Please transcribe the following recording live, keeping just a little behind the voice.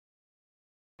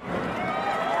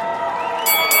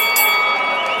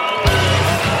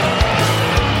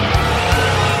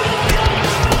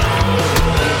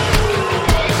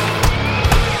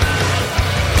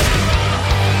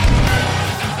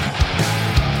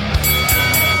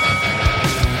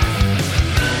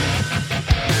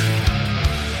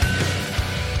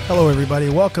Hello, everybody.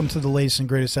 Welcome to the latest and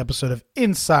greatest episode of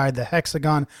Inside the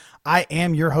Hexagon. I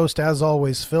am your host, as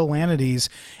always, Phil Lanides,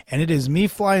 and it is me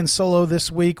flying solo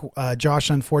this week.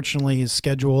 Josh, unfortunately, his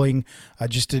scheduling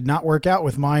just did not work out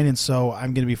with mine, and so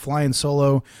I'm going to be flying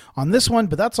solo on this one,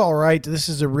 but that's all right. This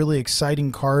is a really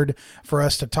exciting card for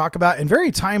us to talk about, and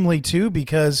very timely, too,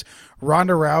 because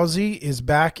Ronda Rousey is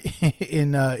back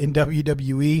in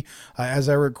WWE. As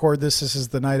I record this is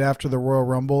the night after the Royal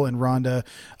Rumble, and Ronda,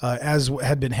 as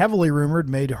had been heavily rumored,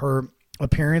 made her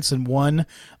appearance and won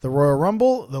the Royal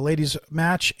Rumble, the ladies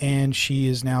match, and she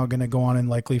is now going to go on and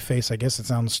likely face, I guess it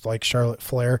sounds like, Charlotte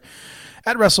Flair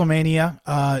at WrestleMania.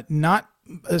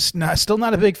 Still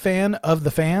not a big fan of the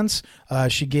fans.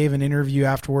 She gave an interview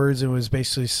afterwards and was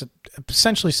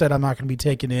essentially said, I'm not going to be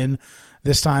taken in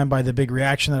this time by the big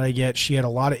reaction that I get. She had a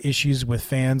lot of issues with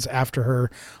fans after her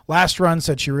last run,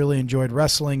 said she really enjoyed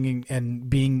wrestling and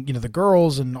being, the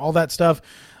girls and all that stuff,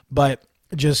 but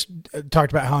just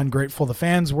talked about how ungrateful the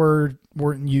fans were,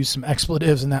 used some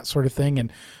expletives and that sort of thing, and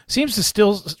seems to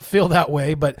still feel that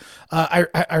way. But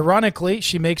ironically,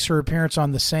 she makes her appearance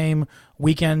on the same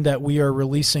weekend that we are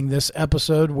releasing this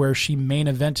episode, where she main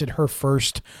evented her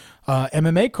first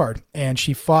MMA card, and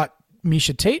she fought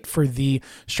Miesha Tate for the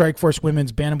Strikeforce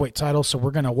Women's Bantamweight title. So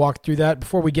we're going to walk through that.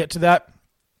 Before we get to that,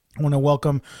 I want to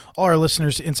welcome all our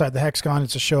listeners to Inside the Hexagon.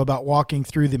 It's a show about walking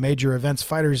through the major events,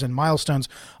 fighters, and milestones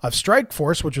of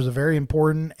Strikeforce, which was a very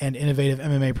important and innovative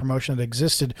MMA promotion that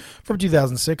existed from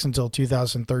 2006 until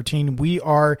 2013. We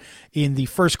are in the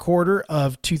first quarter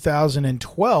of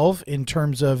 2012 in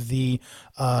terms of the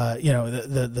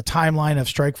timeline of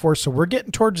Strikeforce. So we're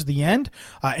getting towards the end.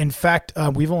 In fact,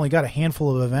 we've only got a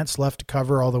handful of events left to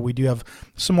cover, although we do have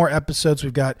some more episodes.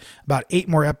 We've got about 8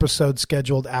 more episodes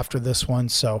scheduled after this one.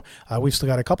 So we've still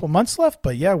got a couple months left,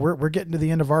 but yeah, we're getting to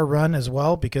the end of our run as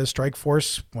well, because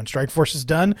Strikeforce, when Strikeforce is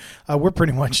done, we're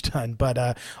pretty much done.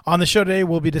 But on the show today,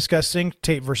 we'll be discussing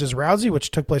Tate versus Rousey,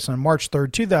 which took place on March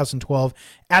 3rd, 2012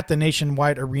 at the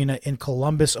Nationwide Arena in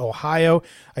Columbus, Ohio.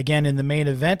 Again, in the main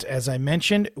event, as I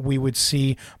mentioned, we would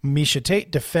see Miesha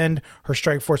Tate defend her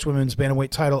Strikeforce Women's Bantamweight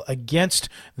title against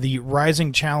the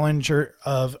rising challenger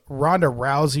of Ronda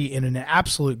Rousey in an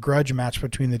absolute grudge match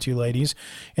between the two ladies.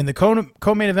 In the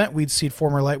co-main event, we'd see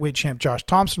former lightweight champ Josh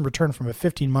Thompson return from a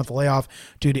 15-month layoff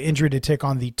due to injury to take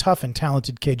on the tough and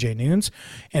talented KJ Noons.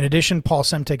 In addition, Paul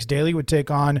Semtex Daly would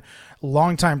take on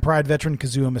longtime Pride veteran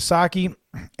Kazuo Misaki,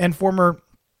 and former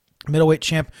middleweight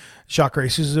champ Jacare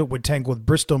Souza would tangle with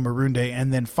Bristol Marunde.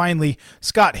 And then finally,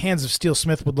 Scott Hands of Steel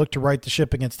Smith would look to right the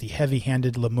ship against the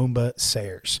heavy-handed Lumumba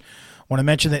Sayers. I want to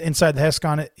mention that Inside the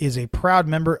Hexagon is a proud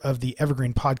member of the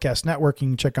Evergreen Podcast Network. You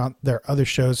can check out their other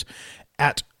shows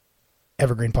at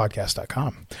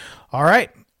evergreenpodcast.com. All right.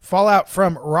 Fallout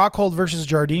from Rockhold versus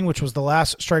Jardine, which was the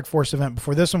last Strikeforce event.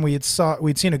 Before this one, we'd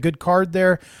seen a good card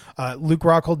there. Luke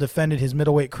Rockhold defended his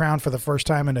middleweight crown for the first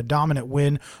time in a dominant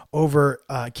win over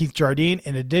Keith Jardine.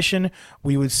 In addition,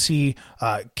 we would see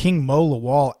King Mo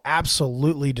Lawal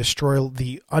absolutely destroy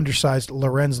the undersized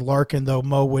Lorenz Larkin, though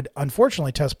Mo would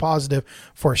unfortunately test positive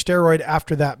for a steroid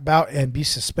after that bout and be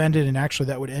suspended, and actually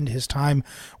that would end his time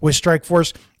with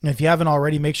Strikeforce. And if you haven't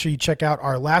already, make sure you check out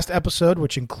our last episode,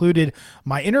 which included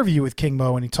my interview with King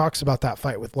Mo, and he talks about that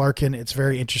fight with Larkin. It's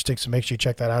very interesting, so make sure you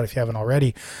check that out if you haven't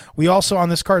already. We also, on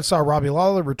this card, saw Robbie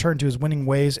Lawler return to his winning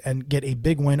ways and get a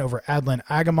big win over Adlan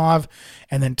Agamov.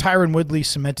 And then Tyron Woodley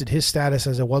cemented his status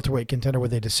as a welterweight contender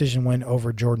with a decision win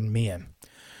over Jordan Meehan.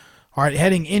 All right,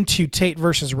 heading into Tate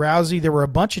versus Rousey, there were a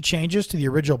bunch of changes to the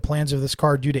original plans of this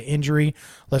card due to injury.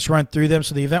 Let's run through them.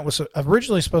 So the event was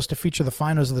originally supposed to feature the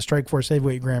finals of the Strikeforce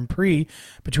Heavyweight Grand Prix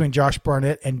between Josh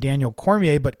Barnett and Daniel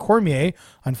Cormier, but Cormier,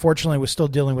 unfortunately, was still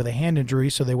dealing with a hand injury,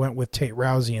 so they went with Tate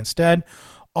Rousey instead.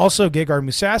 Also, Gegard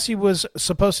Mousasi was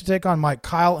supposed to take on Mike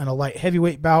Kyle in a light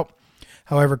heavyweight bout.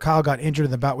 However, Kyle got injured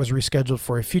and the bout was rescheduled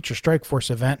for a future Strikeforce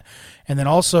event. And then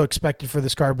also expected for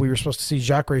this card, we were supposed to see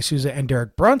Jacare Souza and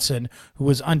Derek Brunson, who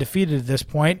was undefeated at this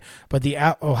point. But the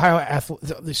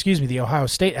Ohio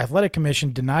State Athletic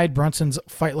Commission denied Brunson's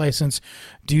fight license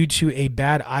due to a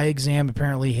bad eye exam.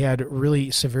 Apparently, he had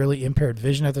really severely impaired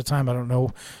vision at the time. I don't know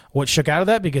what shook out of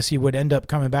that, because he would end up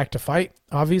coming back to fight,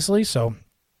 obviously. So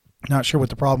not sure what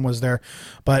the problem was there.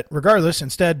 But regardless,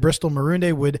 instead, Bristol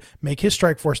Marunde would make his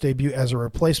Strikeforce debut as a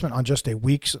replacement on just a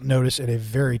week's notice in a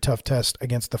very tough test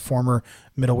against the former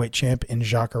middleweight champ in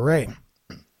Jacare.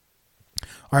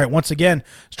 All right, once again,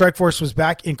 Strikeforce was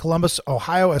back in Columbus,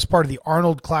 Ohio as part of the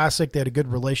Arnold Classic. They had a good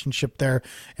relationship there,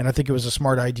 and I think it was a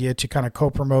smart idea to kind of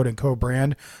co-promote and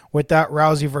co-brand with that.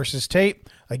 Rousey versus Tate.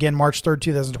 Again, March 3rd,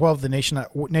 2012, the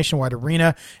Nationwide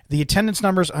Arena. The attendance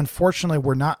numbers, unfortunately,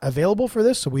 were not available for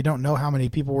this, so we don't know how many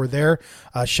people were there.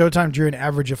 Showtime drew an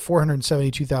average of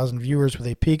 472,000 viewers with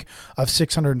a peak of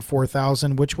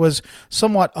 604,000, which was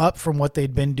somewhat up from what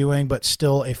they'd been doing, but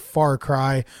still a far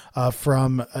cry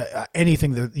from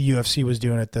anything that the UFC was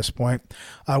doing at this point.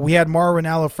 We had Mauro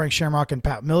Ranallo, Frank Shamrock, and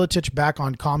Pat Miletich back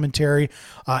on commentary.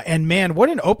 And man, what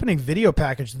an opening video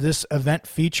package this event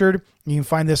featured. You can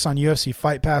find this on UFC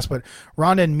Fight Pass, but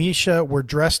Ronda and Misha were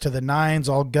dressed to the nines,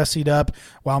 all gussied up,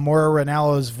 while Mauro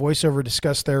Ranallo's voiceover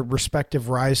discussed their respective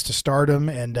rise to stardom.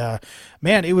 And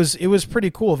man, it was pretty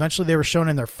cool. Eventually, they were shown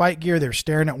in their fight gear. They were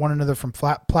staring at one another from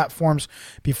flat platforms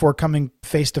before coming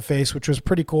face to face, which was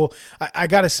pretty cool. I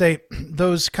got to say,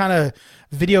 those kind of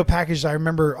video packages, I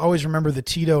always remember the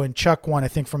Tito and Chuck one, I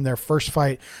think, from their first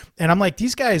fight. And I'm like,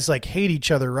 these guys like hate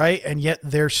each other, right? And yet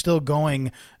they're still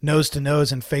going nose to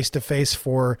nose and face to face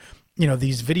for,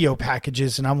 these video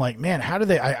packages. And I'm like, man, how do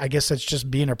they, I guess that's just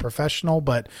being a professional,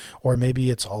 or maybe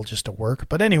it's all just a work.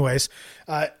 But anyways,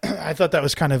 I thought that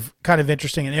was kind of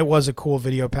interesting, and it was a cool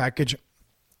video package.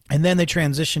 And then they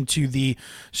transitioned to the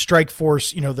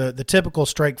Strikeforce, the typical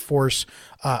Strikeforce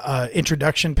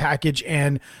introduction package.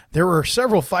 And there were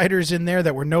several fighters in there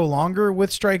that were no longer with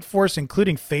Strikeforce,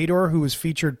 including Fedor, who was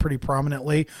featured pretty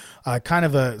prominently. Kind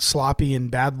of a sloppy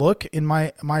and bad look, in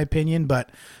my opinion,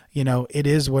 but it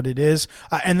is what it is.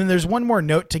 And then there's one more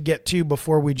note to get to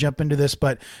before we jump into this,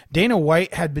 but Dana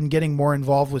White had been getting more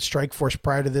involved with Strikeforce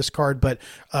prior to this card, but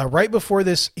right before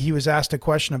this, he was asked a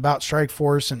question about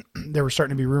Strikeforce, and there were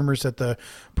starting to be rumors that the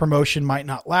promotion might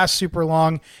not last super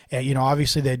long. And,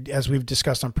 obviously, as we've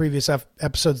discussed on previous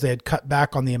episodes, they had cut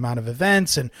back on the amount of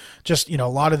events, and just, a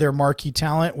lot of their marquee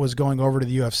talent was going over to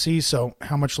the UFC, so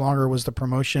how much longer was the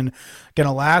promotion going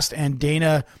to last? And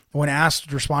Dana, when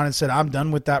asked, responded and said, I'm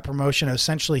done with that promotion.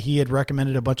 Essentially, he had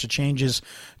recommended a bunch of changes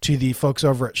to the folks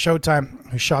over at Showtime,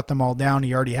 who shot them all down.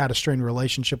 He already had a strained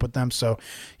relationship with them. So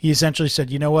he essentially said,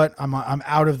 you know what, I'm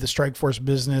out of the Strikeforce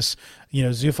business.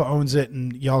 Zuffa owns it,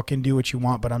 and y'all can do what you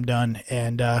want, but I'm done.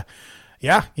 And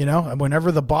yeah,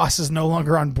 whenever the boss is no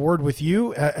longer on board with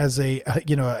you as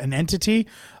an entity,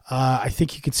 I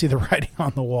think you can see the writing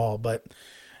on the wall. But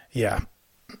yeah.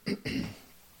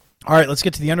 All right, let's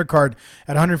get to the undercard.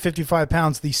 At 155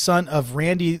 pounds, the son of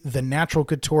Randy the Natural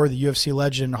Couture, the UFC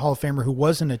legend and Hall of Famer who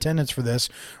was in attendance for this,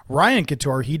 Ryan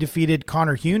Couture, he defeated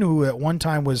Connor Hune, who at one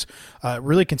time was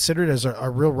really considered as a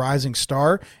real rising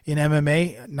star in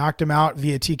MMA, knocked him out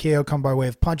via TKO come by way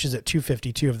of punches at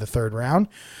 252 of the third round.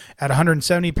 At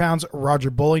 170 pounds, Roger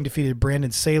Bowling defeated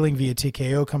Brandon Sailing via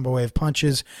TKO come by way of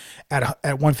punches at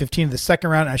 115 of the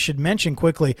second round. I should mention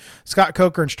quickly, Scott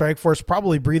Coker and Strikeforce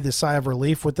probably breathed a sigh of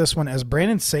relief with this one, as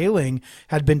Brandon Sailing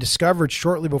had been discovered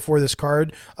shortly before this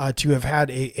card to have had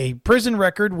a prison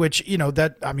record, which,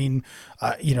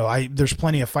 there's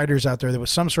plenty of fighters out there that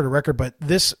was some sort of record, but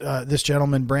this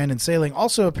gentleman, Brandon Sailing,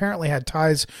 also apparently had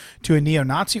ties to a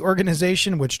neo-Nazi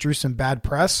organization, which drew some bad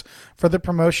press for the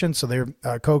promotion. So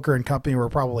Coker and company were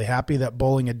probably happy that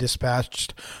Bowling had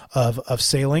dispatched of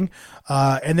Sailing.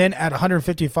 And then at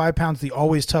 155 pounds, the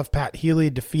always tough Pat Healy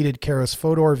defeated Karos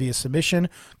Fodor via submission,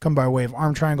 come by way of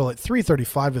arm triangle at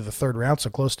 335 of the third round, so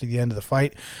close to the end of the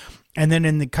fight. And then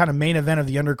in the kind of main event of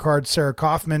the undercard, Sarah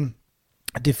Kaufman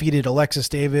defeated Alexis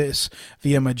Davis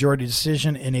via majority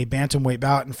decision in a bantamweight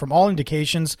bout. And from all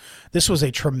indications, this was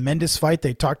a tremendous fight.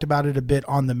 They talked about it a bit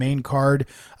on the main card,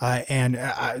 and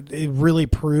it really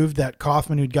proved that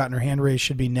Kaufman, who'd gotten her hand raised,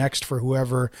 should be next for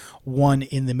whoever won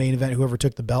in the main event, whoever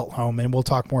took the belt home. And we'll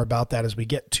talk more about that as we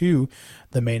get to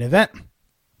the main event.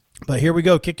 But here we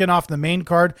go, kicking off the main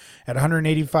card at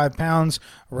 185 pounds.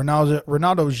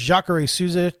 Ronaldo Jacare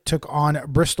Souza took on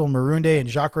Bristol Marunde, and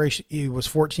Jacare was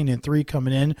 14-3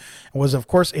 coming in, and was, of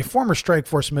course, a former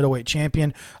Strikeforce middleweight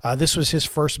champion. This was his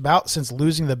first bout since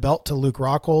losing the belt to Luke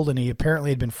Rockhold, and he apparently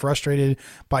had been frustrated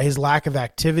by his lack of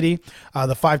activity.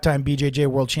 The five-time BJJ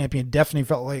world champion definitely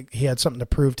felt like he had something to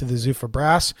prove to the Zuffa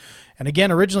brass. And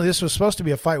again, originally this was supposed to be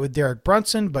a fight with Derek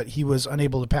Brunson, but he was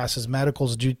unable to pass his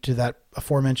medicals due to that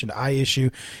aforementioned eye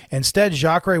issue. Instead,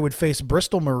 Jacare would face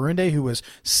Bristol Marunde, who was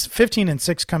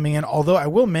 15-6 coming in. Although I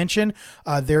will mention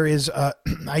there is, I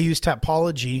use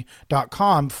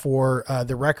Tapology.com for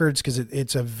the records because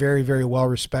it's a very, very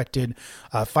well-respected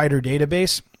fighter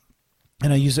database.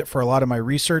 and I use it for a lot of my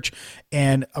research.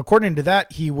 And according to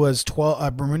that, he was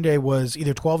 12. Marunde was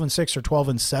either 12-6 or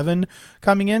 12-7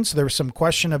 coming in. So there was some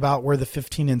question about where the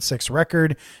 15-6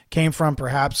 record came from.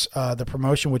 Perhaps the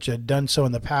promotion, which had done so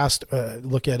in the past,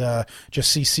 look at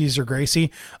just see Cesar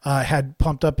Gracie, had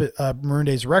pumped up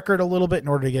Marunde's record a little bit in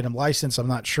order to get him licensed. I'm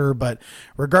not sure, but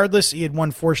regardless, he had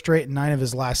won 4 straight and 9 of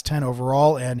his last 10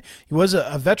 overall, and he was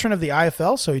a veteran of the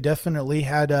IFL, so he definitely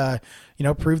had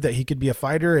proved that he could be a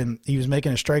fighter, and he was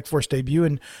making a Strikeforce debut.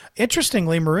 And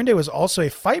interestingly, Marunde was also a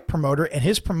fight promoter, and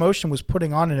his promotion was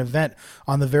putting on an event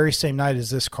on the very same night as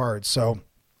this card. So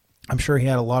I'm sure he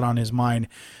had a lot on his mind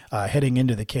heading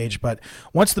into the cage. But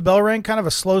once the bell rang, kind of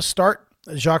a slow start.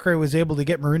 Jacare was able to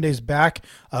get Marunde's back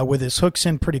with his hooks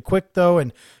in pretty quick, though,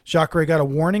 and Jacare got a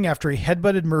warning after he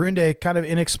headbutted Marunde kind of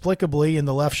inexplicably in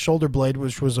the left shoulder blade,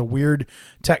 which was a weird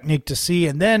technique to see.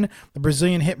 And then the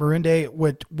Brazilian hit Marunde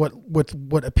with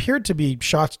what appeared to be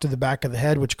shots to the back of the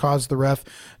head, which caused the ref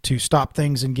to stop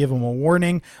things and give him a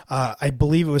warning. I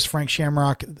believe it was Frank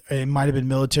Shamrock. It might have been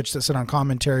Milicic that said on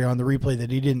commentary on the replay that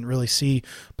he didn't really see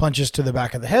punches to the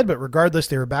back of the head, but regardless,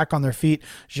 they were back on their feet.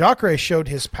 Jacare showed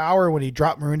his power when he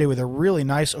dropped Marunde with a really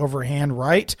nice overhand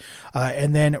right,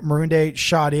 and then Marunde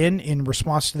shot in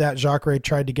response to that. Jacare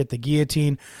tried to get the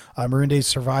guillotine. Marunde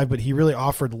survived, but he really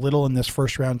offered little in this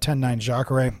first round. 10-9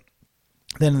 Jacare.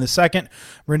 Then in the second,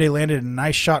 Marunde landed a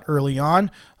nice shot early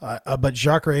on, but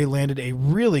Jacare landed a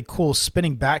really cool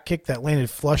spinning back kick that landed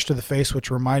flush to the face,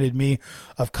 which reminded me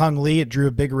of Kung Lee. It drew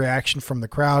a big reaction from the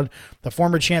crowd. The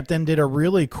former champ then did a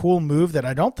really cool move that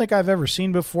I don't think I've ever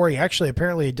seen before. He actually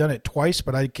apparently had done it twice,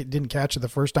 but I didn't catch it the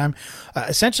first time.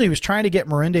 Essentially, he was trying to get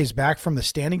Marunde's back from the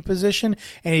standing position,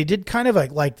 and he did kind of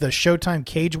like the Showtime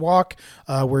cage walk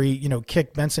where he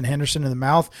kicked Benson Henderson in the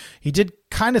mouth. He did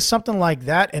kind of something like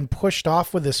that and pushed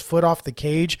off with his foot off the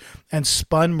cage and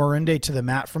spun Marunde to the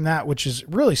mat from that, which is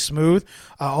really smooth,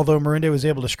 although Marunde was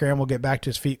able to scramble, get back to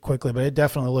his feet quickly, but it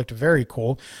definitely looked very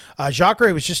cool.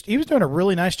 Jacare was doing a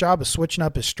really nice job of switching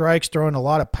up his strikes, throwing a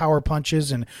lot of power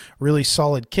punches and really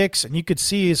solid kicks, and you could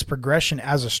see his progression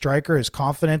as a striker. His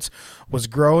confidence was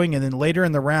growing, and then later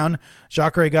in the round,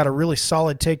 Jacare got a really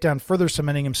solid takedown, further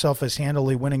cementing himself as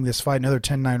handily winning this fight, another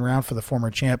 10-9 round for the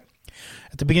former champ.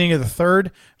 At the beginning of the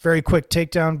third, very quick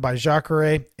takedown by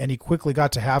Jacare, and he quickly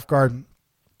got to half guard.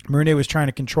 Marunde was trying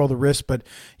to control the wrist, but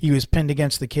he was pinned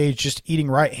against the cage, just eating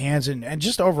right hands and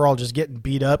just overall just getting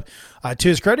beat up. To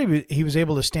his credit, he was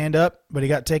able to stand up, but he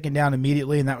got taken down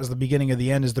immediately, and that was the beginning of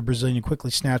the end as the Brazilian quickly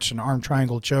snatched an arm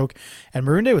triangle choke, and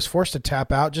Marunde was forced to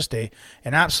tap out. Just an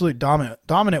absolute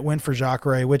dominant win for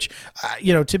Jacare, which,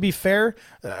 to be fair,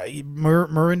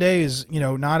 Marunde is,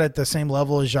 not at the same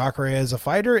level as Jacare as a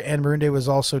fighter, and Marunde was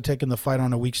also taking the fight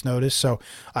on a week's notice, so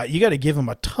you got to give him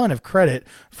a ton of credit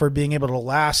for being able to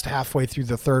last halfway through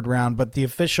the third round. But the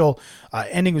official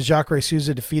ending was Jacare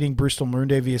Souza defeating Brustal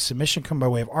Marunde via submission, come by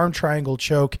way of arm triangle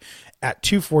choke at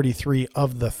 2:43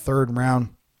 of the third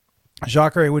round.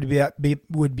 Jacare would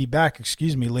be back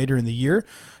later in the year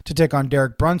to take on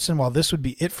Derek Brunson. While this would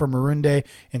be it for Marunde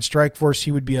in Strikeforce,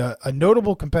 he would be a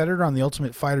notable competitor on the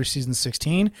Ultimate Fighter Season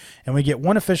 16, and we get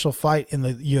one official fight in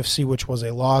the UFC, which was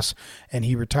a loss, and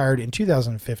he retired in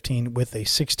 2015 with a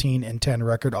 16-10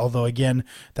 record. Although again,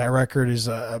 that record is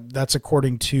that's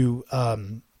according to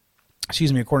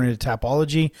according to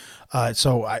Tapology.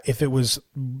 So if it was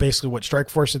basically what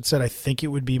Strikeforce had said, I think it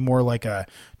would be more like a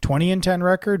 20-10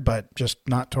 record, but just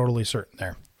not totally certain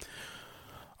there.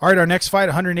 All right, our next fight,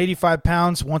 185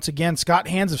 pounds. Once again, Scott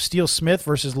Hands of Steel Smith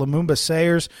versus Lumumba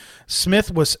Sayers. Smith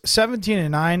was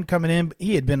 17-9 coming in.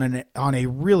 He had been on a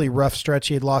really rough stretch.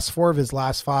 He had lost 4 of his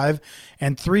last 5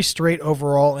 and 3 straight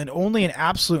overall, and only an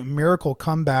absolute miracle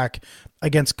comeback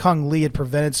against Kung Lee had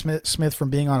prevented Smith from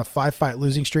being on a 5-fight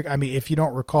losing streak. I mean, if you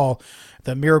don't recall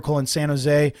the miracle in San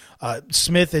Jose,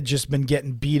 Smith had just been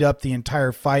getting beat up the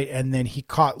entire fight, and then he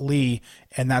caught Lee,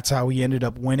 and that's how he ended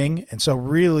up winning. And so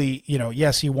really,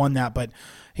 yes, he won that, but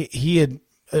he had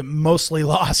mostly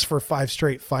lost for 5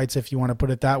 straight fights, if you want to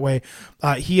put it that way.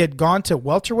 He had gone to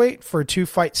welterweight for a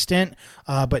 2-fight stint,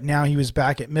 but now he was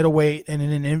back at middleweight,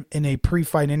 and in a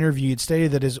pre-fight interview, he'd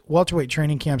stated that his welterweight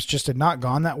training camps just had not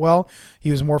gone that well. He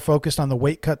was more focused on the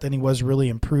weight cut than he was really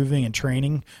improving and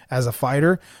training as a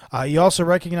fighter. He also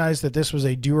recognized that this was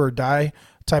a do or die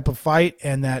type of fight,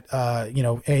 and that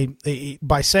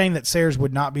by saying that Sayers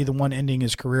would not be the one ending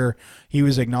his career, he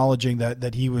was acknowledging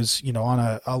that he was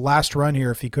on a last run here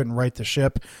if he couldn't right the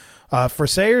ship. For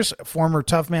Sayers, former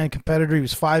tough man competitor, he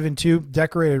was 5-2,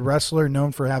 decorated wrestler,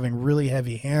 known for having really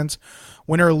heavy hands.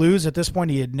 Win or lose, at this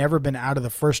point, he had never been out of the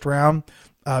first round.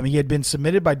 He had been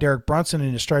submitted by Derek Brunson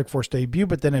in his Strikeforce debut,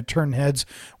 but then it turned heads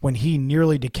when he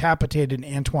nearly decapitated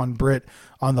Antoine Britt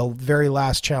on the very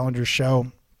last Challenger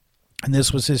show. And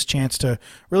this was his chance to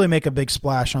really make a big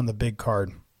splash on the big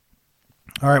card.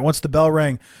 All right, once the bell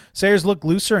rang, Sayers looked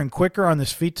looser and quicker on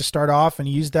his feet to start off, and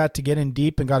he used that to get in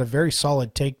deep and got a very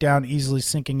solid takedown, easily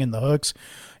sinking in the hooks.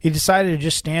 He decided to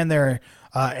just stand there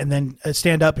and then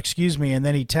stand up, and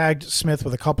then he tagged Smith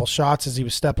with a couple shots as he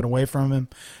was stepping away from him.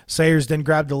 Sayers then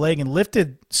grabbed the leg and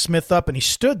lifted Smith up, and he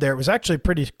stood there. It was actually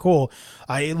pretty cool.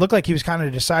 It looked like he was kind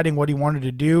of deciding what he wanted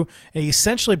to do, and he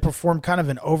essentially performed kind of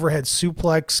an overhead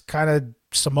suplex, kind of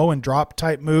Samoan drop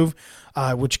type move,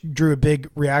 which drew a big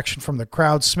reaction from the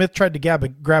crowd. Smith tried to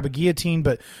grab a guillotine,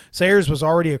 but Sayers was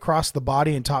already across the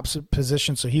body in top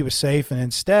position, so he was safe. And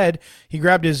instead, he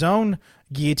grabbed his own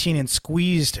guillotine and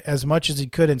squeezed as much as he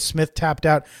could, and Smith tapped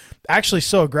out actually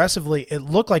so aggressively it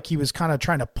looked like he was kind of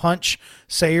trying to punch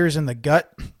Sayers in the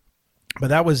gut. But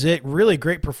that was it. Really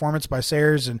great performance by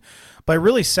Sayers, but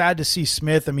really sad to see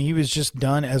Smith. I mean, he was just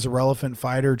done as a relevant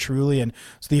fighter, truly. And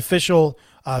so the official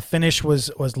finish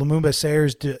was Lumumba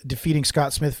Sayers defeating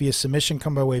Scott Smith via submission,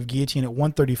 come by way of guillotine at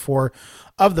 134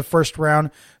 of the first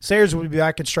round. Sayers would be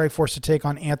back in Strikeforce to take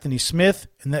on Anthony Smith,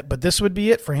 but this would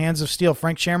be it for Hands of Steel.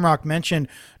 Frank Shamrock mentioned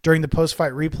during the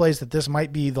post-fight replays that this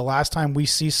might be the last time we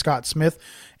see Scott Smith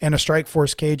in a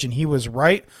Strikeforce cage, and he was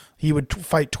right. He would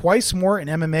fight twice more in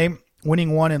MMA,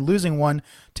 winning one and losing one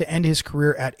to end his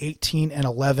career at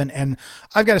 18-11. And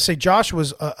I've got to say, Josh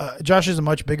is a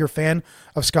much bigger fan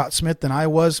of Scott Smith than I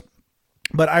was,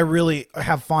 but I really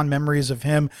have fond memories of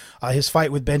him. His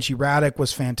fight with Benji Radek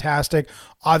was fantastic.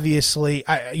 Obviously,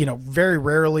 very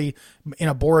rarely in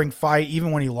a boring fight,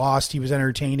 even when he lost, he was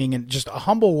entertaining and just a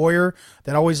humble warrior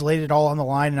that always laid it all on the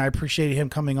line. And I appreciated him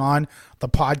coming on the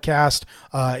podcast.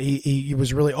 He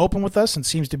was really open with us and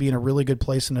seems to be in a really good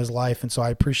place in his life. And so I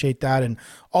appreciate that, and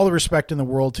all the respect in the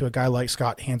world to a guy like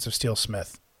Scott Hands of Steel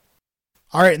Smith.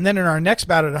 All right, and then in our next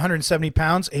bout at 170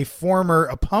 pounds, a former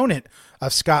opponent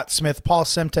of Scott Smith, Paul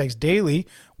Semtex Daly,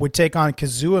 would take on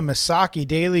Kazuya Misaki.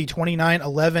 Daly,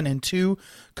 29-11-2,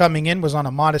 coming in, was on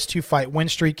a modest 2-fight win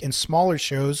streak in smaller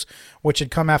shows, which had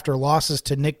come after losses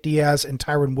to Nick Diaz and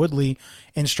Tyron Woodley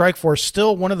in Strikeforce.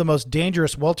 Still one of the most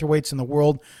dangerous welterweights in the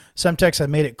world. Semtex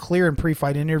had made it clear in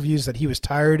pre-fight interviews that he was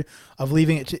tired of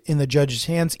leaving it in the judge's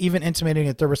hands, even intimating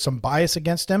that there was some bias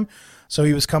against him. So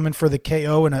he was coming for the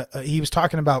KO, and he was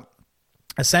talking about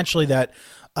essentially that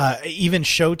even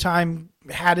Showtime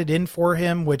had it in for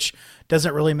him, which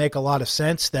doesn't really make a lot of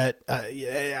sense. That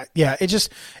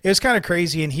it was kind of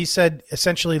crazy. And he said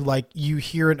essentially, like, you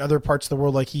hear in other parts of the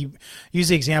world, like he used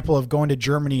the example of going to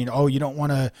Germany and, you don't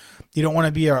want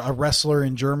to be a wrestler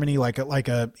in Germany, like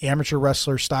a amateur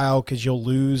wrestler style, because you'll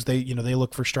lose. They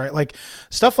look for strike, like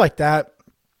stuff like that,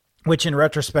 which in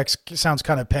retrospect sounds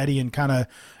kind of petty and kind of,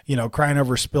 crying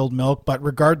over spilled milk. But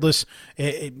regardless,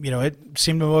 it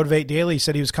seemed to motivate Daly. He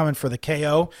said he was coming for the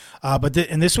KO.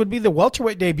 And this would be the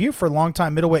welterweight debut for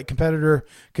longtime middleweight competitor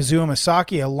Kazuya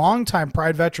Misaki, a longtime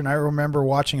Pride veteran. I remember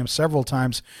watching him several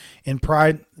times in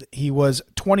Pride. He was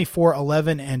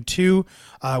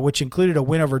 24-11-2, which included a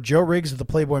win over Joe Riggs of the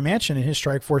Playboy Mansion in his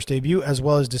Strikeforce debut, as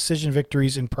well as decision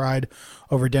victories in Pride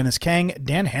over Dennis Kang,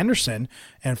 Dan Henderson,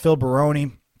 and Phil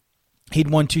Baroni. He'd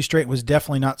won 2 straight, was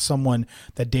definitely not someone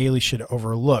that Daly should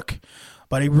overlook.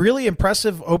 But a really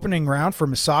impressive opening round for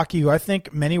Misaki, who I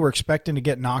think many were expecting to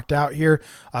get knocked out here.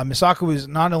 Misaki was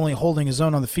not only holding his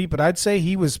own on the feet, but I'd say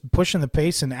he was pushing the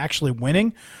pace and actually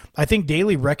winning. I think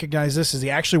Daly recognized this as he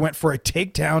actually went for a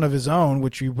takedown of his own,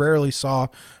 which we rarely saw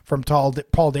from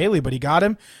Paul Daly, but he got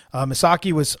him.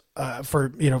 Misaki was,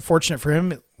 fortunate for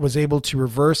him, was able to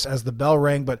reverse as the bell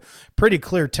rang, but pretty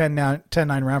clear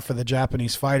 10-9 round for the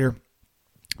Japanese fighter.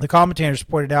 The commentators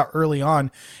pointed out early on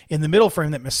in the middle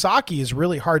frame that Misaki is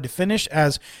really hard to finish,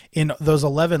 as in those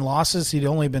 11 losses, he'd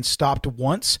only been stopped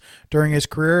once during his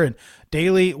career. And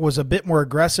Daly was a bit more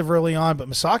aggressive early on, but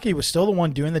Misaki was still the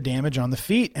one doing the damage on the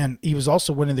feet, and he was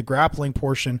also winning the grappling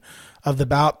portion of the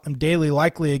bout. And Daly,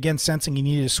 likely again sensing he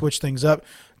needed to switch things up,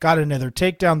 got another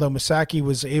takedown, though Misaki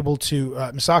was able to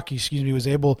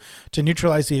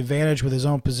neutralize the advantage with his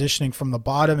own positioning from the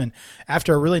bottom. And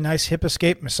after a really nice hip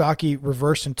escape, Misaki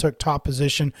reversed and took top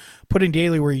position, putting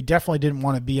Daly where he definitely didn't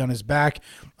want to be on his back.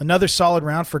 Another solid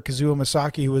round for Kazuya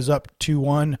Misaki, who was up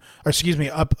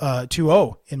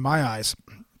 2-0 in my eyes.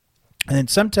 And then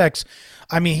Semtex,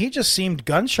 he just seemed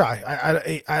gun shy.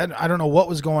 I don't know what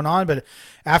was going on, but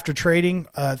after trading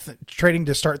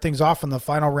to start things off in the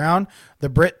final round, the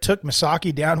Brit took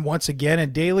Misaki down once again.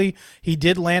 And Daly, he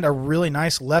did land a really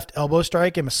nice left elbow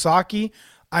strike. And Misaki,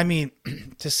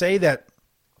 to say that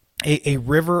a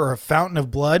river or a fountain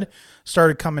of blood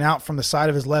started coming out from the side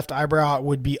of his left eyebrow. It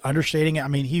would be understating it. I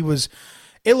mean,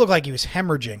 it looked like he was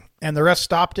hemorrhaging, and the ref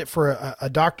stopped it for a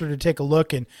doctor to take a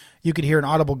look, and you could hear an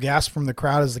audible gasp from the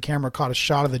crowd as the camera caught a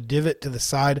shot of the divot to the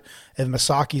side of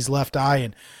Masaki's left eye.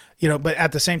 And, but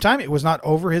at the same time, it was not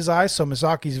over his eyes, so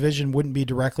Masaki's vision wouldn't be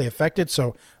directly affected,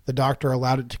 so the doctor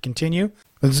allowed it to continue.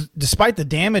 Despite the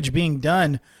damage being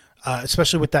done,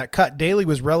 especially with that cut, Daly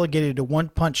was relegated to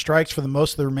one-punch strikes for the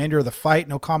most of the remainder of the fight,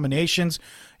 no combinations.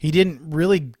 He didn't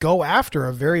really go after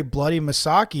a very bloody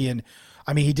Masaki, and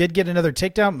he did get another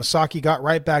takedown. Masaki got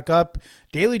right back up.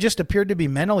 Daly just appeared to be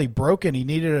mentally broken. He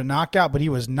needed a knockout, but he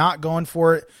was not going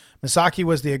for it. Masaki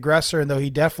was the aggressor, and though he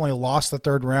definitely lost the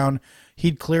third round,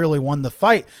 he'd clearly won the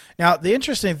fight. Now, the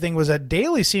interesting thing was that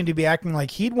Daly seemed to be acting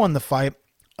like he'd won the fight,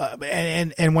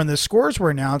 and when the scores were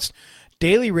announced,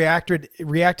 Daly reacted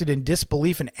in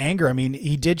disbelief and anger.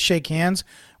 He did shake hands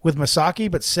with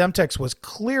Masaki, but Semtex was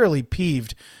clearly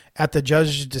peeved at the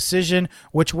judge's decision,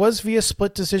 which was via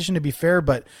split decision to be fair,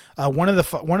 but one of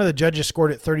the judges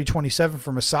scored at 30-27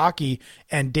 for Masaki,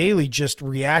 and Daly just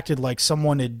reacted like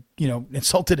someone had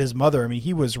insulted his mother.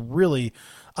 He was really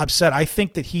upset. I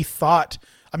think that he thought,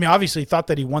 obviously he thought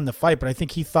that he won the fight, but I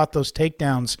think he thought those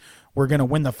takedowns were going to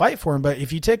win the fight for him. But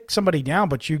if you take somebody down,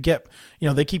 but you get,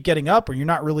 they keep getting up, or you're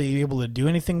not really able to do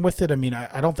anything with it,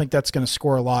 I don't think that's going to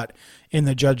score a lot in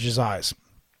the judge's eyes.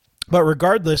 But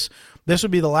regardless, this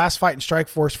would be the last fight in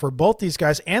Strikeforce for both these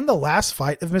guys and the last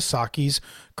fight of Masaki's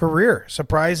career.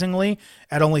 Surprisingly,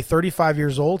 at only 35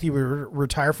 years old, he would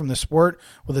retire from the sport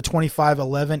with a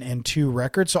 25-11-2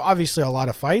 record. So obviously a lot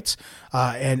of fights,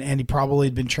 and he probably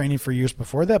had been training for years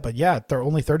before that. But yeah, they're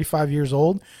only 35 years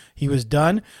old. He was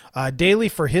done. Daly,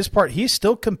 for his part, he's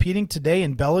still competing today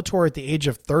in Bellator at the age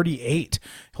of 38.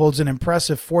 Holds an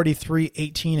impressive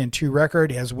 43-18-2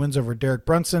 record. He has wins over Derek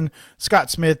Brunson,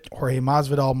 Scott Smith, Jorge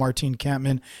Masvidal, Martin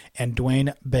Kampmann, and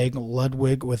Dwayne Beg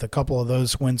Ludwig, with a couple of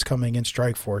those wins coming in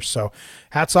Strikeforce. So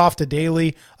hats off to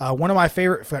Daly. One of my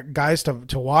favorite guys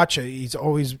to watch. He's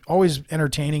always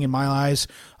entertaining in my eyes,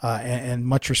 and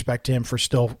much respect to him for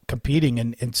still competing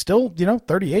and still,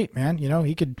 38, man.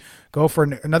 He could go for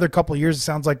another couple of years, it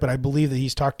sounds like, but I believe that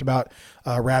he's talked about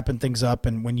wrapping things up.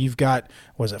 And when you've got,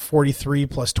 43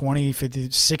 plus 20,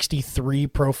 50, 63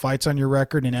 pro fights on your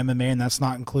record in MMA, and that's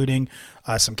not including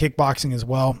some kickboxing as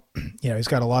well, he's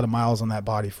got a lot of miles on that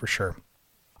body for sure.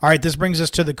 All right, this brings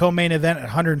us to the co-main event at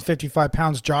 155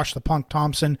 pounds. Josh the Punk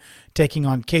Thompson taking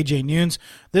on KJ Nunes.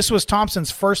 This was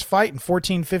Thompson's first fight in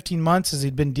 14-15 months as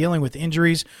he'd been dealing with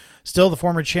injuries. Still, the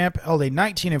former champ held a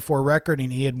 19-4 record,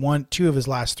 and he had won 2 of his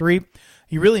last 3.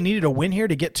 He really needed a win here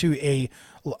to get to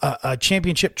a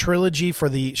championship trilogy for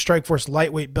the Strikeforce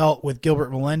lightweight belt with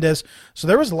Gilbert Melendez. So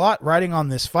there was a lot riding on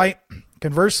this fight.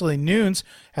 Conversely, Nunes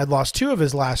had lost 2 of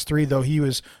his last 3, though he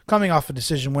was coming off a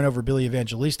decision win over Billy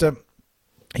Evangelista.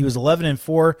 He was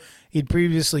 11-4. He'd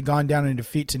previously gone down in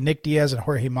defeat to Nick Diaz and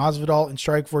Jorge Masvidal in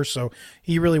Strikeforce, so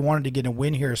he really wanted to get a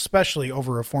win here, especially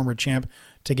over a former champ,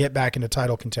 to get back into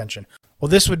title contention. Well,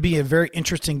 this would be a very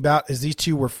interesting bout as these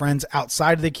two were friends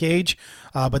outside of the cage,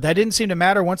 but that didn't seem to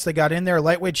matter once they got in there.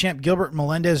 Lightweight champ Gilbert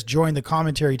Melendez joined the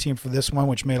commentary team for this one,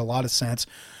 which made a lot of sense.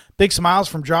 Big smiles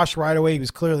from Josh right away. He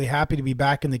was clearly happy to be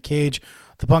back in the cage.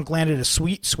 The Punk landed a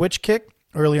sweet switch kick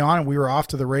early on, and we were off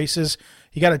to the races.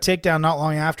 He got a takedown not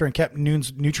long after and kept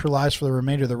Nunes neutralized for the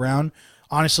remainder of the round.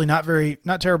 Honestly, not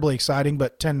terribly exciting,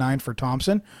 but 10-9 for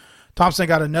Thompson. Thompson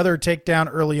got another takedown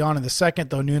early on in the second,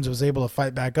 though Nunes was able to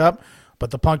fight back up.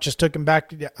 But the Punk just took him back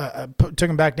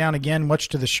down again, much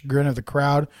to the chagrin of the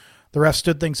crowd. The ref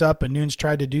stood things up, and Nunes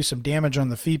tried to do some damage on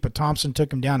the feet, but Thompson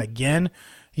took him down again.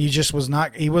 He wasn't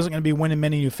going to be winning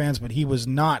many new fans, but he was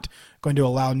not going to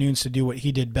allow Nunes to do what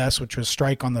he did best, which was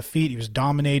strike on the feet. He was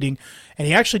dominating, and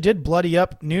he actually did bloody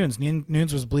up Nunes.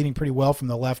 Nunes was bleeding pretty well from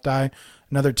the left eye.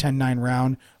 Another 10-9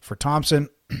 round for Thompson.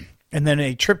 And then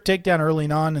a trip takedown early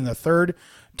on in the third.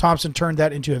 Thompson turned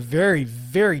that into a very,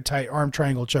 very tight arm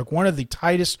triangle choke. One of the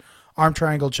tightest arm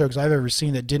triangle chokes I've ever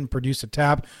seen that didn't produce a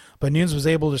tap. But Nunes was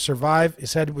able to survive.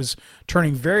 His head was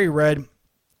turning very red.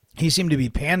 He seemed to be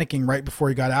panicking right before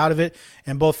he got out of it,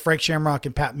 and both Frank Shamrock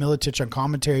and Pat Miletich on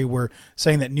commentary were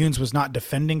saying that Nunes was not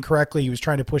defending correctly. He was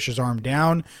trying to push his arm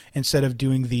down instead of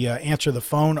doing the answer the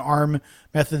phone arm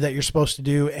method that you're supposed to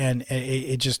do, and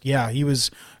he was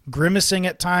grimacing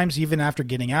at times even after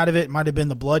getting out of it. It might have been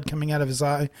the blood coming out of his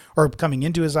eye or coming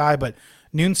into his eye, but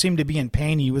Nunes seemed to be in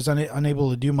pain. He was unable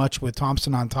to do much with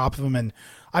Thompson on top of him, and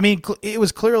it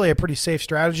was clearly a pretty safe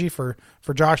strategy for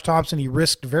Josh Thompson. He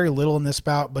risked very little in this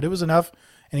bout, but it was enough,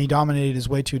 and he dominated his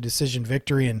way to a decision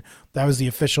victory, and that was the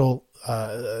official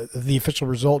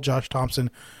result. Josh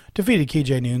Thompson defeated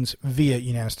KJ Noons via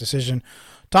unanimous decision.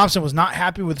 Thompson was not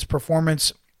happy with his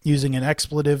performance, using an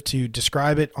expletive to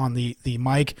describe it on the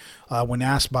mic when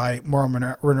asked by Mauro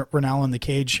Ranallo in the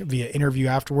cage via interview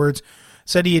afterwards.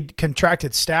 Said he had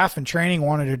contracted staph and training,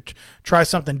 wanted to try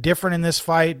something different in this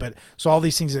fight, but so all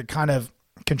these things that kind of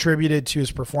contributed to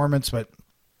his performance, but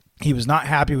he was not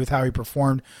happy with how he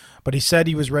performed. But he said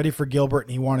he was ready for Gilbert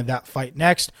and he wanted that fight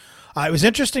next. It was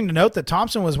interesting to note that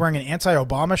Thompson was wearing an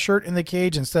anti-Obama shirt in the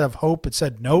cage. Instead of hope, it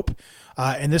said nope.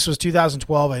 And this was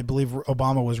 2012. I believe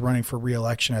Obama was running for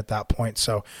re-election at that point.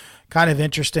 So kind of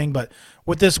interesting. But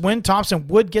with this win, Thompson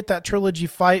would get that trilogy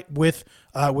fight with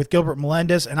Gilbert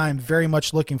Melendez, and I am very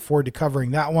much looking forward to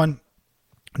covering that one.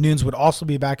 Nunes would also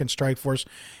be back in Strikeforce,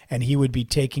 and he would be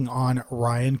taking on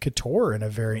Ryan Couture in a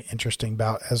very interesting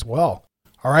bout as well.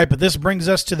 All right, but this brings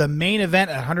us to the main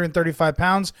event at 135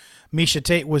 pounds. Miesha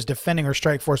Tate was defending her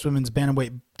Strikeforce women's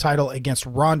bantamweight title against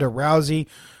Ronda Rousey.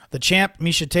 The champ,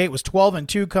 Miesha Tate, was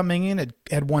 12-2 coming in,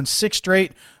 had won 6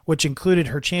 straight, which included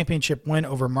her championship win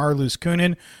over Marloes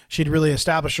Coenen. She'd really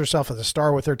established herself as a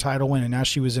star with her title win, and now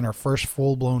she was in her first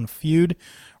full-blown feud.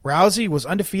 Rousey was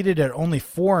undefeated at only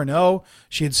 4-0.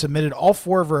 She had submitted all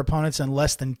 4 of her opponents in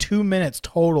less than 2 minutes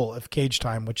total of cage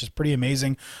time, which is pretty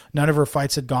amazing. None of her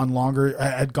fights had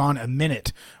gone a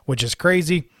minute, which is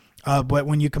crazy. But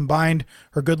when you combined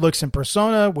her good looks and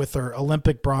persona with her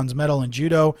Olympic bronze medal in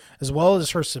judo, as well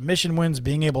as her submission wins,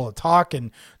 being able to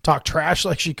talk trash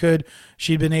like she could,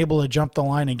 she'd been able to jump the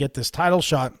line and get this title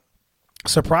shot.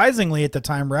 Surprisingly, at the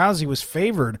time, Rousey was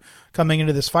favored coming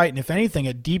into this fight, and if anything,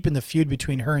 it deepened the feud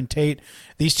between her and Tate.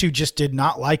 These two just did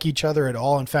not like each other at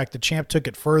all. In fact, the champ took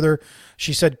it further.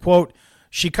 She said, quote,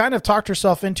 "She kind of talked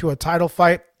herself into a title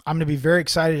fight. I'm going to be very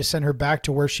excited to send her back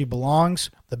to where she belongs,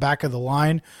 the back of the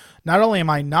line. Not only am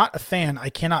I not a fan, I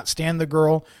cannot stand the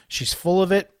girl. She's full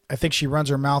of it. I think she runs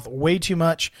her mouth way too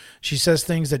much. She says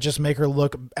things that just make her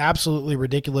look absolutely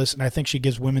ridiculous, and I think she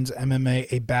gives women's MMA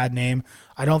a bad name.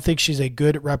 I don't think she's a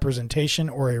good representation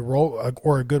or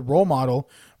a good role model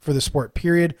for the sport,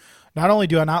 period. Not only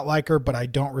do I not like her, but I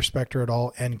don't respect her at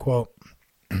all," end quote.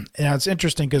 And it's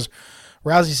interesting because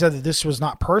Rousey said that this was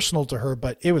not personal to her,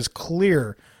 but it was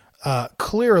clearly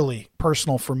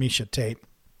personal for Miesha Tate.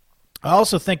 I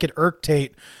also think it irked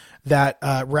Tate that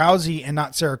Rousey and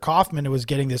not Sarah Kaufman was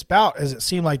getting this bout, as it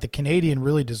seemed like the Canadian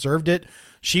really deserved it.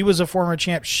 She was a former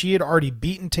champ. She had already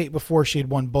beaten Tate before. She had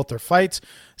won both their fights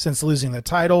since losing the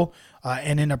title.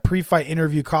 And in a pre-fight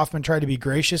interview, Kaufman tried to be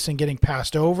gracious in getting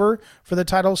passed over for the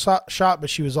title shot, but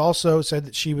she also said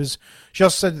that she was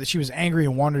angry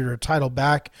and wanted her title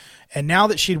back. And now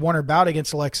that she'd won her bout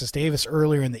against Alexis Davis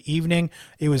earlier in the evening,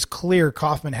 it was clear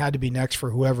Kaufman had to be next for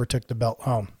whoever took the belt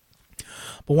home.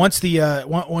 But once we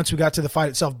got to the fight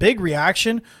itself, big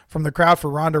reaction from the crowd for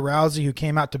Ronda Rousey, who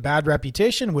came out to Bad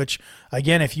Reputation, which,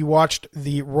 again, if you watched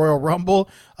the Royal Rumble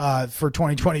for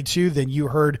 2022, then you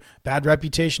heard Bad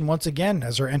Reputation once again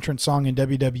as her entrance song in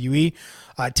WWE.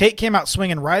 Tate came out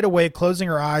swinging right away, closing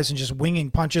her eyes and just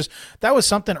winging punches. That was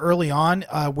something early on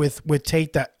with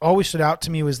Tate that always stood out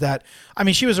to me, was that, I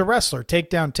mean, she was a wrestler,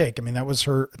 Takedown Tate. I mean, that was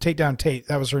her Takedown Tate.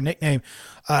 That was her nickname.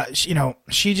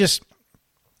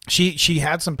 She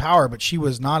had some power, but she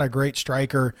was not a great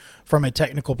striker from a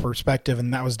technical perspective,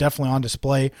 and that was definitely on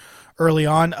display early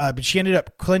on. But she ended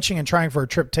up clinching and trying for a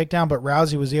trip takedown, but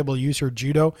Rousey was able to use her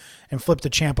judo and flip the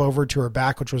champ over to her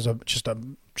back, which was just a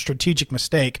strategic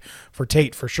mistake for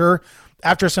Tate for sure.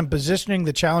 After some positioning,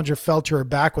 the challenger fell to her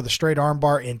back with a straight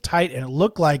armbar in tight, and it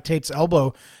looked like Tate's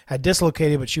elbow had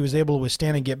dislocated, but she was able to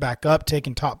withstand and get back up,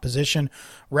 taking top position.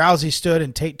 Rousey stood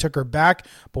and Tate took her back,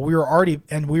 but we were already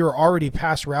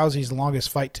past Rousey's longest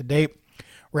fight to date.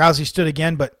 Rousey stood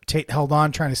again, but Tate held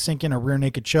on, trying to sink in a rear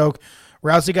naked choke.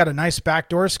 Rousey got a nice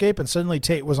backdoor escape, and suddenly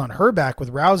Tate was on her back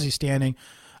with Rousey standing.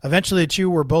 Eventually, the two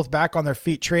were both back on their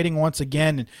feet, trading once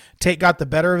again, and Tate got the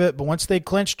better of it. But once they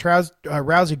clinched,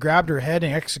 Rousey grabbed her head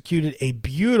and executed a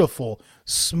beautiful,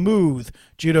 smooth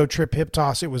judo trip hip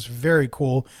toss. It was very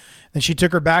cool. Then she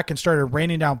took her back and started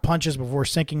raining down punches before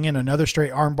sinking in another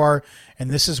straight armbar,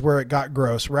 and this is where it got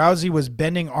gross. Rousey was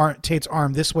bending Tate's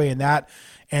arm this way and that,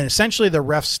 and essentially the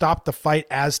ref stopped the fight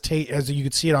as you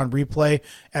could see it on replay,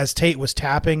 as Tate was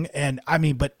tapping. And I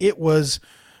mean, but it was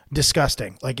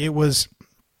disgusting. Like, it was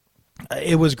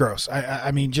gross.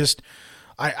 I mean, just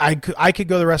I could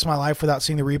go the rest of my life without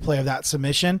seeing the replay of that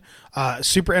submission.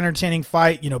 Super entertaining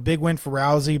fight, big win for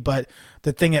Rousey. But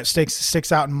the thing that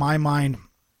sticks out in my mind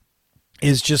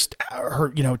is just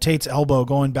her, Tate's elbow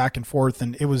going back and forth,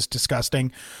 and it was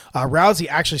disgusting. Rousey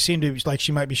actually seemed to be like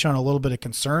she might be showing a little bit of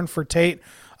concern for Tate,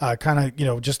 kind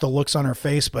of, just the looks on her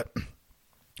face, but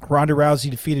Ronda Rousey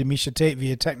defeated Miesha Tate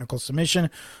via technical submission,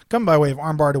 come by way of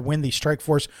armbar to win the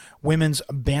Strikeforce women's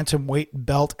bantamweight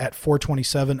belt at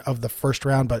 4:27 of the first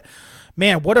round. But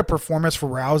man, what a performance for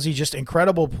Rousey. Just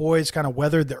incredible poise, kind of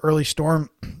weathered the early storm.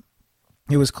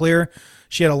 It was clear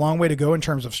she had a long way to go in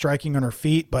terms of striking on her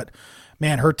feet, but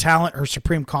man, her talent, her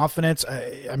supreme confidence.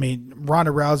 I mean,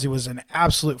 Ronda Rousey was an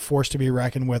absolute force to be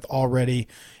reckoned with already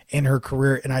in her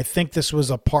career. And I think this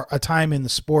was a time in the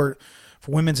sport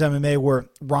for women's MMA where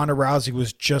Ronda Rousey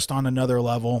was just on another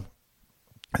level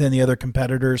than the other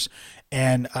competitors.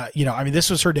 And,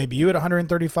 this was her debut at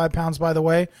 135 pounds, by the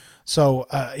way. So,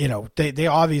 they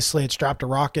obviously had strapped a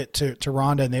rocket to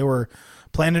Ronda, and they were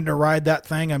planning to ride that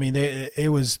thing. I mean,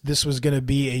 this was going to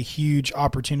be a huge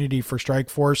opportunity for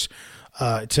Strikeforce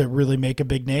to really make a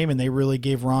big name, and they really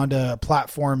gave Ronda a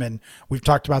platform. And we've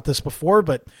talked about this before,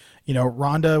 but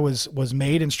Ronda was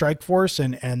made in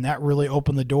Strikeforce, and that really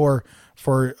opened the door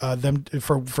for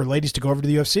for ladies to go over to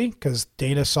the UFC, because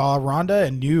Dana saw Ronda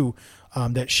and knew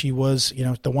that she was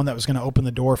the one that was going to open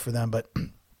the door for them. But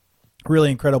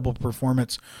really incredible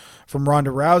performance from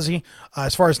Ronda Rousey.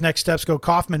 As far as next steps go,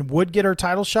 Kaufman would get her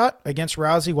title shot against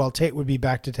Rousey, while Tate would be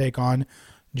back to take on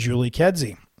Julie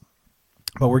Kedzie.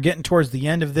 But we're getting towards the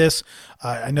end of this.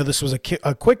 I know this was a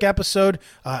quick episode.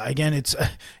 Again, it's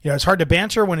it's hard to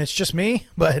banter when it's just me,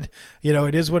 but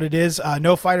it is what it is.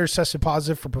 No fighters tested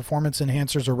positive for performance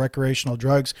enhancers or recreational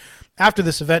drugs after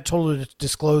this event. Total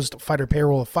disclosed fighter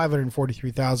payroll of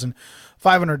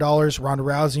 $543,500. Ronda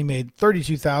Rousey made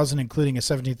 $32,000, including a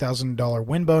 $17,000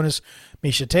 win bonus.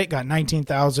 Miesha Tate got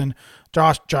 $19,000.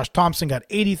 Josh Thompson got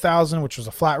 $80,000, which was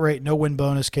a flat rate, no win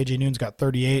bonus. KJ Noons got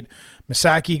 $38,000.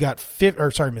 Misaki got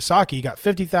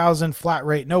 $50,000, flat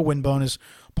rate, no win bonus.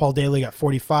 Paul Daly got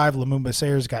 $45,000. Lumumba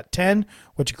Sayers got $10,000,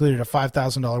 which included a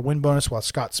 $5,000 win bonus, while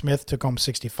Scott Smith took home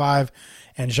 $65,000.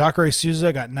 And Jacare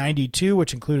Souza got $92,000,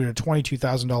 which included a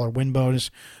 $22,000 win bonus.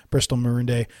 Bristol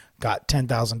Marunde got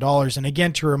 $10,000. And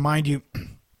again, to remind you,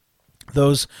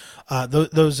 those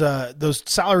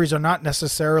salaries are not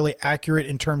necessarily accurate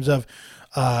in terms of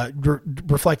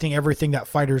reflecting everything that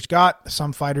fighters got.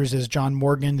 Some fighters, as John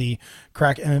Morgan, the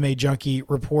crack MMA junkie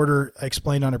reporter,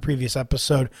 explained on a previous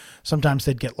episode, sometimes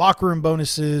they'd get locker room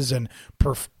bonuses and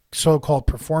so-called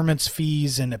performance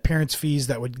fees and appearance fees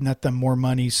that would net them more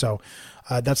money. So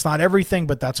that's not everything,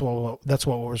 but that's what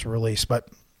was released. But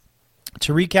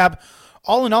to recap,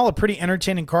 all in all, a pretty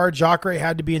entertaining card. Jacare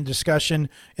had to be in the discussion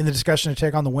to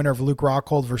take on the winner of Luke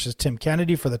Rockhold versus Tim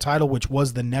Kennedy for the title, which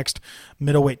was the next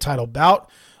middleweight title bout.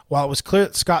 While it was clear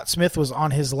that Scott Smith was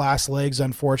on his last legs,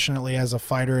 unfortunately, as a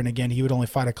fighter, and again, he would only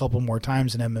fight a couple more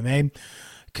times in MMA.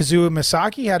 Kazuo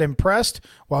Misaki had impressed,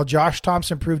 while Josh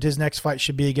Thompson proved his next fight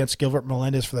should be against Gilbert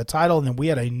Melendez for the title, and then we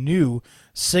had a new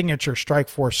signature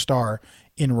Strikeforce star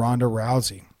in Ronda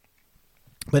Rousey.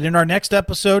 But in our next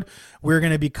episode, we're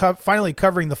going to be finally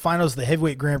covering the finals of the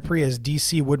Heavyweight Grand Prix, as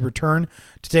DC would return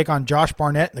to take on Josh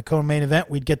Barnett in the co-main event.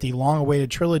 We'd get the long-awaited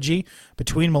trilogy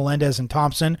between Melendez and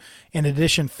Thompson. In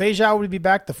addition, Feijiao would be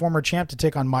back, the former champ, to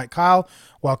take on Mike Kyle,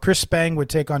 while Chris Spang would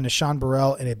take on Nishan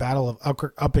Burrell in a battle of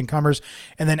up-and-comers.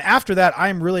 And then after that,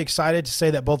 I'm really excited to say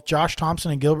that both Josh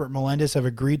Thompson and Gilbert Melendez have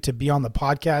agreed to be on the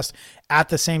podcast at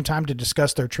the same time to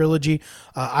discuss their trilogy.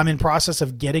 I'm in process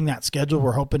of getting that scheduled.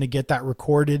 We're hoping to get that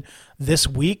recorded this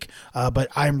week, but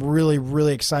I'm really,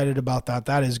 really excited about that.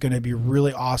 That is going to be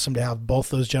really awesome to have both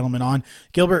those gentlemen on.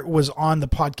 Gilbert was on the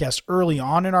podcast early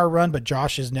on in our run, but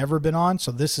Josh has never been on,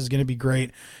 so this is going to be great.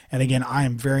 And again, I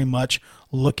am very much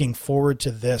looking forward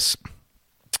to this.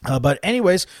 But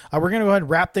anyways, we're going to go ahead and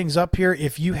wrap things up here.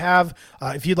 If you have,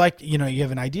 if you'd like, you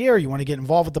have an idea or you want to get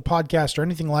involved with the podcast or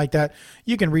anything like that,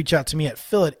 you can reach out to me at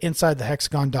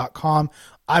phil@insidethehexagon.com.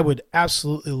 I would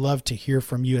absolutely love to hear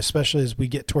from you, especially as we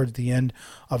get towards the end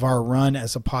of our run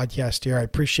as a podcast here. I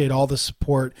appreciate all the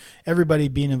support, everybody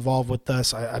being involved with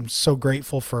us. I'm so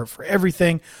grateful for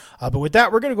everything. But with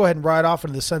that, we're going to go ahead and ride off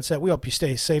into the sunset. We hope you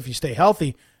stay safe, you stay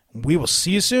healthy. We will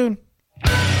see you soon.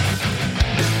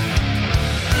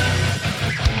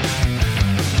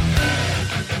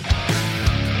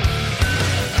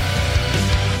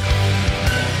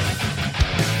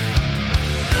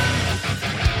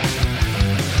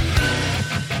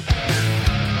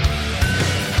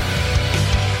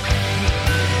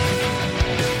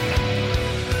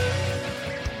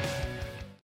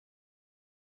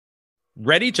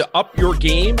 Ready to up your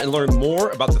game and learn more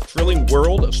about the thrilling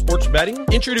world of sports betting?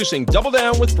 Introducing Double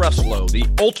Down with Breslow, the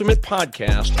ultimate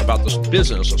podcast about the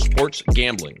business of sports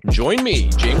gambling. Join me,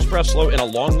 James Breslow, and a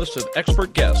long list of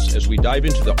expert guests as we dive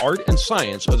into the art and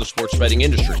science of the sports betting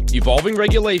industry. Evolving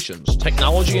regulations,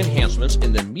 technology enhancements,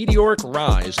 and the meteoric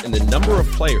rise in the number of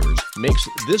players makes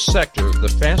this sector the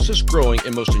fastest growing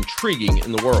and most intriguing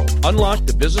in the world. Unlock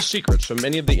the business secrets from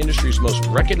many of the industry's most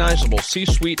recognizable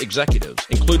C-suite executives,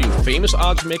 including famous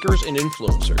odds makers and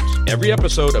influencers. Every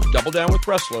episode of Double Down with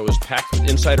Breslow is packed with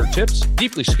insider tips,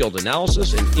 deeply skilled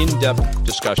analysis, and in-depth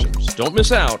discussions. Don't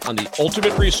miss out on the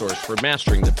ultimate resource for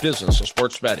mastering the business of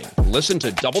sports betting. Listen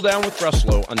to Double Down with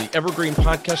Breslow on the Evergreen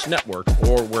Podcast Network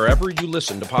or wherever you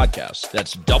listen to podcasts.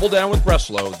 That's Double Down with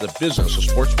Breslow, the business of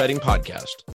sports betting podcast.